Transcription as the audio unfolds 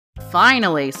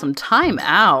Finally, some time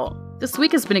out. This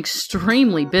week has been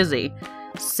extremely busy.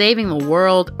 Saving the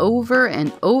world over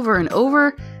and over and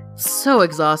over. So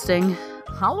exhausting.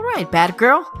 Alright,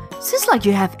 Batgirl. Seems like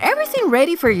you have everything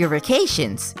ready for your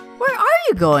vacations. Where are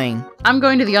you going? I'm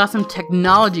going to the awesome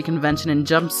technology convention in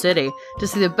Jump City to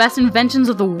see the best inventions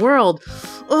of the world.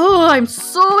 Oh, I'm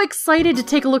so excited to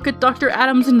take a look at Dr.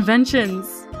 Adam's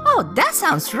inventions. Oh, that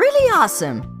sounds really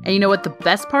awesome. And you know what the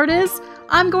best part is?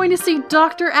 I'm going to see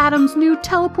Dr. Adam's new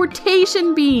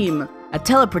teleportation beam. A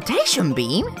teleportation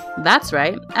beam? That's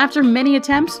right. After many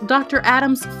attempts, Dr.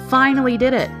 Adams finally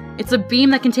did it. It's a beam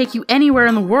that can take you anywhere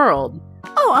in the world.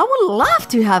 Oh, I would love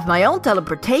to have my own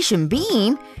teleportation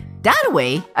beam. That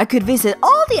way, I could visit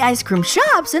all the ice cream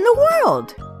shops in the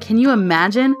world. Can you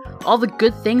imagine all the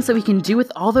good things that we can do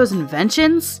with all those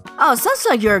inventions? Oh, sounds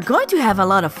like you're going to have a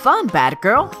lot of fun,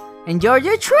 Batgirl. Enjoy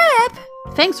your trip!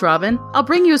 Thanks, Robin. I'll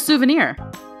bring you a souvenir.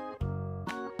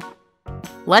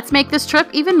 Let's make this trip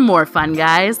even more fun,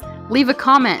 guys. Leave a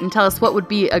comment and tell us what would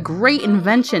be a great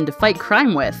invention to fight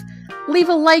crime with. Leave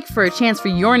a like for a chance for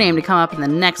your name to come up in the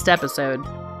next episode.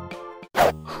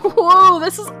 Whoa,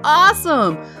 this is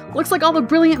awesome! Looks like all the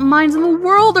brilliant minds in the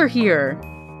world are here.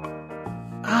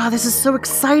 Ah, this is so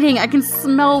exciting. I can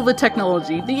smell the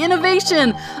technology, the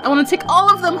innovation. I want to take all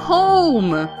of them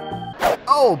home.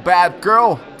 Oh,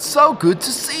 Batgirl, it's so good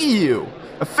to see you.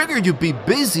 I figured you'd be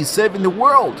busy saving the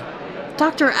world.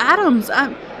 Dr. Adams,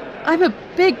 I'm a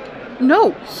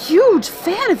huge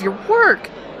fan of your work.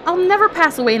 I'll never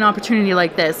pass away an opportunity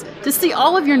like this to see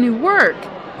all of your new work.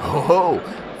 Oh,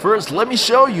 first let me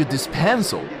show you this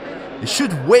pencil. It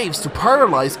shoots waves to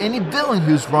paralyze any villain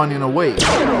who's running away.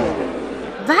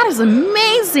 That is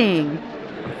amazing!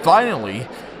 And finally,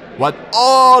 what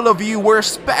all of you were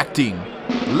expecting.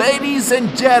 Ladies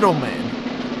and gentlemen,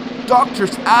 Dr.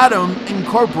 Adam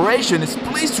Incorporation is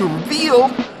pleased to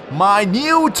reveal my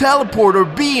new teleporter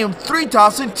beam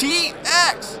 3000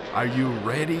 TX. Are you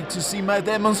ready to see my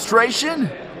demonstration?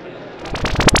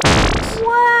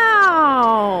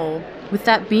 Wow! With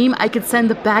that beam, I could send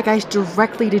the bad guys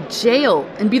directly to jail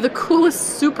and be the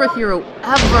coolest superhero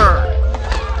ever.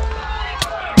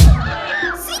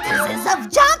 Citizens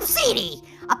of Jump City,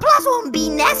 applause won't be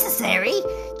necessary.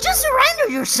 Just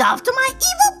surrender yourself to my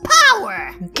evil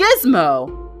power.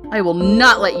 Gizmo! I will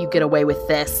not let you get away with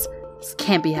this. This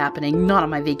can't be happening, not on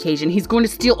my vacation. He's going to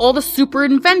steal all the super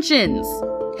inventions.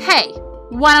 Hey,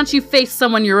 why don't you face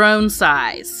someone your own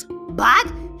size? But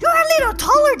you're a little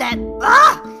taller than...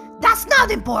 that's not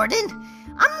important.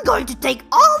 I'm going to take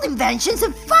all the inventions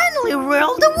and finally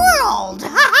rule the world.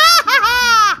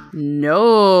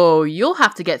 No, you'll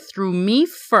have to get through me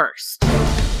first.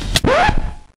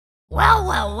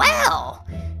 Well.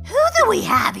 Who do we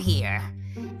have here?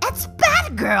 It's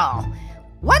Batgirl.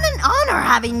 What an honor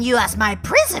having you as my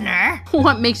prisoner.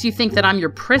 What makes you think that I'm your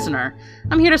prisoner?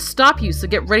 I'm here to stop you, so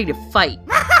get ready to fight.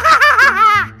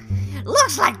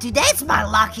 Looks like today's my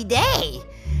lucky day.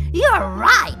 You're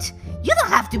right. You don't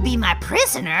have to be my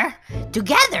prisoner.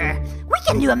 Together, we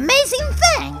can do amazing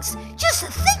things. Just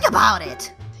think about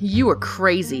it. You are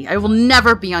crazy. I will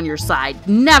never be on your side.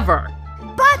 Never.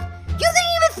 But you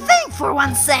didn't even think for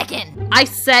 1 second. I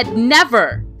said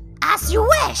never. As you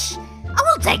wish. I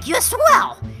will take you as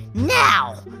well.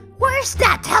 Now, where's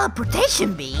that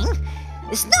teleportation beam?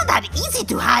 It's not that easy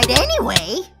to hide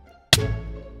anyway.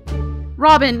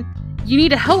 Robin, you need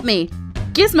to help me.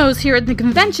 Gizmo's here at the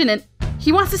convention and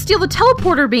he wants to steal the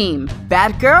teleporter beam.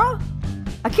 Batgirl?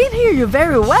 I can't hear you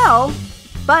very well,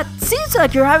 but seems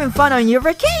like you're having fun on your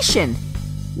vacation.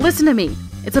 Listen to me.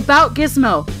 It's about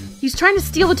Gizmo. He's trying to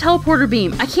steal the teleporter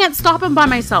beam. I can't stop him by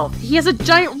myself. He has a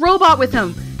giant robot with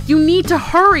him. You need to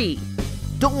hurry.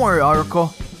 Don't worry,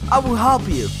 Oracle. I will help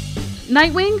you.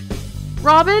 Nightwing?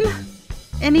 Robin?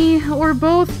 Any or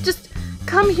both? Just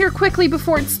come here quickly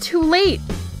before it's too late.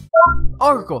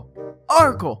 Oracle!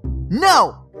 Oracle!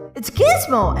 No! It's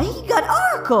Gizmo, and he got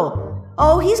Oracle.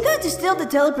 Oh, he's going to steal the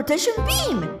teleportation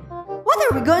beam.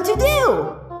 What are we going to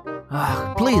do?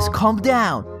 Please, calm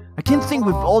down. I can't think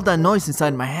with all that noise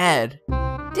inside my head.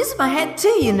 This is my head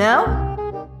too, you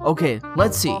know? Okay,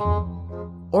 let's see.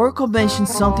 Oracle mentioned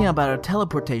something about a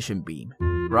teleportation beam,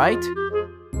 right?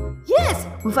 Yes,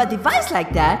 with a device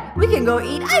like that, we can go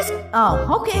eat ice.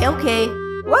 Oh, okay.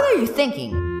 What are you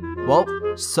thinking? Well,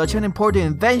 such an important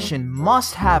invention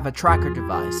must have a tracker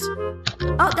device.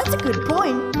 Oh, that's a good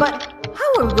point, but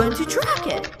how are we going to track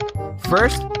it?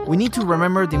 First, we need to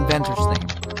remember the inventor's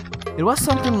name. It was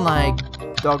something like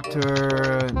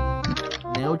Dr.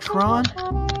 Neutron?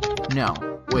 No,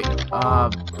 wait,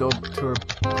 Dr.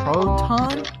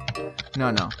 Proton?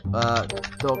 No,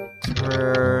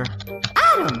 Dr.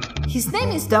 Adam. His name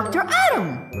is Dr.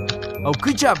 Adam. Oh,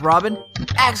 good job, Robin.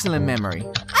 Excellent memory.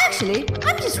 Actually,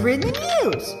 I'm just reading the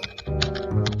news.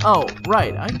 Oh,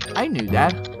 right, I knew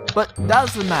that. But that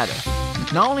doesn't matter.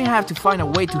 Now only have to find a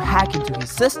way to hack into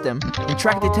his system and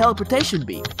track the teleportation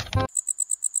beam.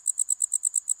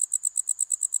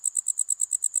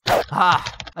 Ah,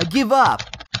 I give up.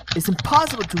 It's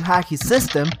impossible to hack his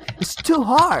system. It's too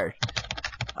hard.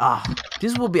 Ah,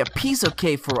 this will be a piece of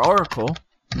cake for Oracle.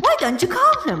 Why don't you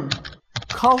call him?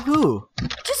 Call who?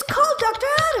 Just call Dr.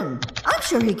 Adam. I'm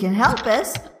sure he can help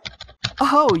us.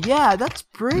 Oh yeah, that's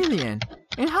brilliant.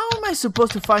 And how am I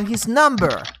supposed to find his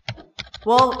number?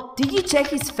 Well, did you check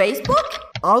his Facebook?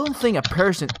 I don't think a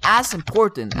person as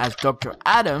important as Dr.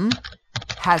 Adam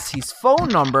has his phone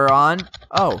number on...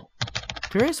 Oh,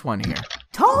 there is one here.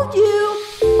 Told you!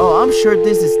 Oh, I'm sure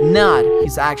this is not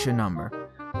his actual number.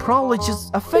 Probably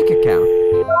just a fake account.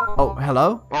 Oh,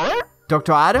 hello?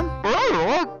 Dr. Adam?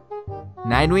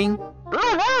 Nightwing?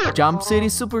 Jump City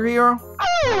superhero?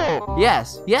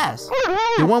 Yes.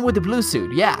 The one with the blue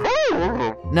suit, yeah.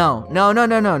 No.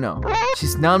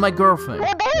 She's not my girlfriend.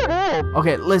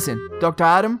 Okay, listen, Dr.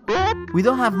 Adam, we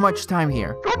don't have much time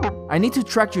here. I need to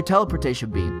track your teleportation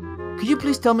beam. Could you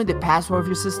please tell me the password of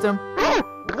your system?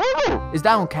 Is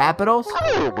that on capitals?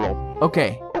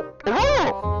 Okay,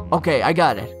 I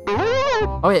got it.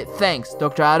 Okay, thanks,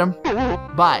 Dr. Adam.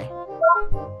 Bye.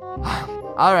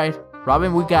 Alright,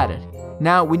 Robin, we got it.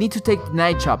 Now, we need to take the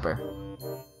night chopper.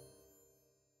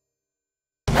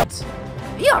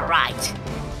 You're right.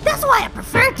 That's why I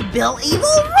prefer to build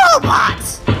evil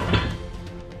robots.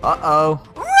 Uh-oh.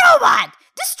 Robot,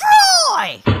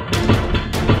 destroy!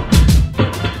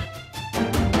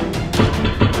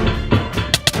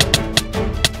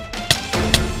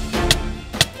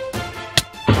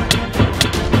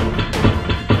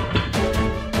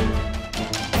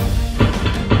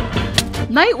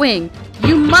 Nightwing,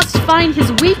 you must find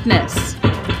his weakness.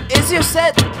 Is your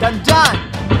set done?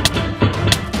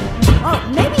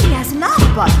 Oh, maybe he has an off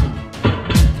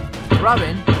button.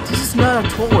 Robin, this is not a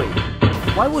toy.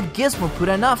 Why would Gizmo put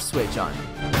an off switch on?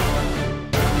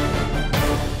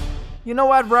 You know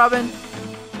what, Robin?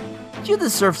 You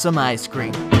deserve some ice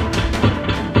cream.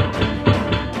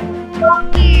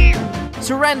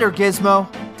 Surrender, Gizmo.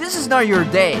 This is not your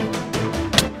day.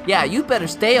 Yeah, you better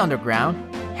stay underground.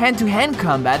 Hand-to-hand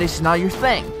combat is not your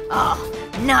thing. Oh,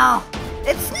 no,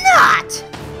 it's not!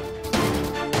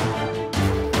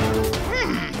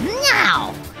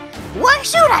 Now, where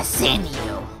should I send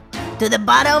you? To the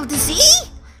bottom of the sea?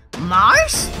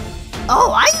 Mars?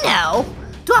 Oh, I know!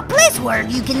 To a place where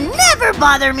you can never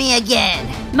bother me again!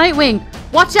 Nightwing,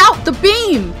 watch out, the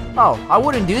beam! Oh, I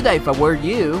wouldn't do that if I were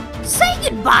you. Say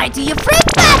goodbye to your friend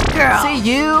Batgirl! See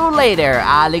you later,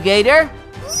 alligator!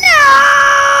 No!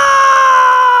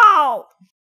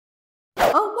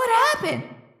 Oh, what happened?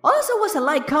 Also was a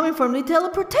light coming from the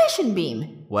teleportation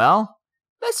beam. Well,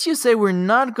 let's just say we're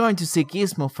not going to see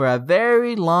Gizmo for a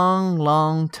very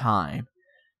long time.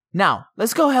 Now,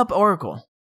 let's go help Oracle.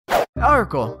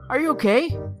 Oracle, are you okay?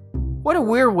 What a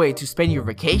weird way to spend your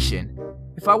vacation.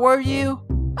 If I were you,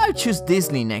 I'd choose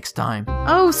Disney next time.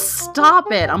 Oh,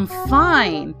 stop it, I'm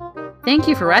fine. Thank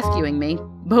you for rescuing me,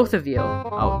 both of you.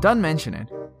 Oh, don't mention it.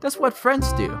 That's what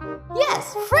friends do.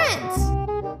 Yes, friends.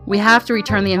 We have to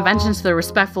return the inventions to their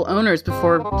respectful owners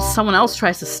before someone else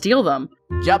tries to steal them.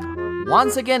 Yup,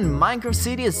 once again, Minecraft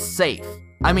City is safe.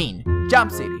 I mean,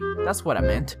 Jump City. That's what I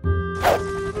meant.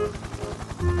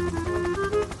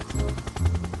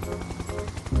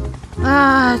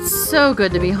 Ah, it's so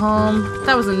good to be home.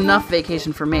 That was enough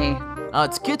vacation for me. Oh,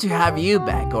 it's good to have you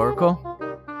back, Oracle.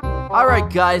 Alright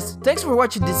guys, thanks for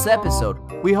watching this episode.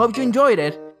 We hope you enjoyed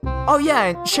it. Oh yeah,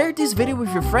 and share this video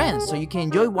with your friends so you can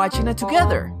enjoy watching it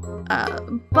together.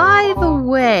 By the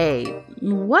way,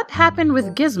 what happened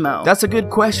with Gizmo? That's a good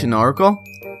question, Oracle.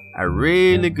 A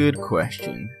really good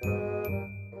question.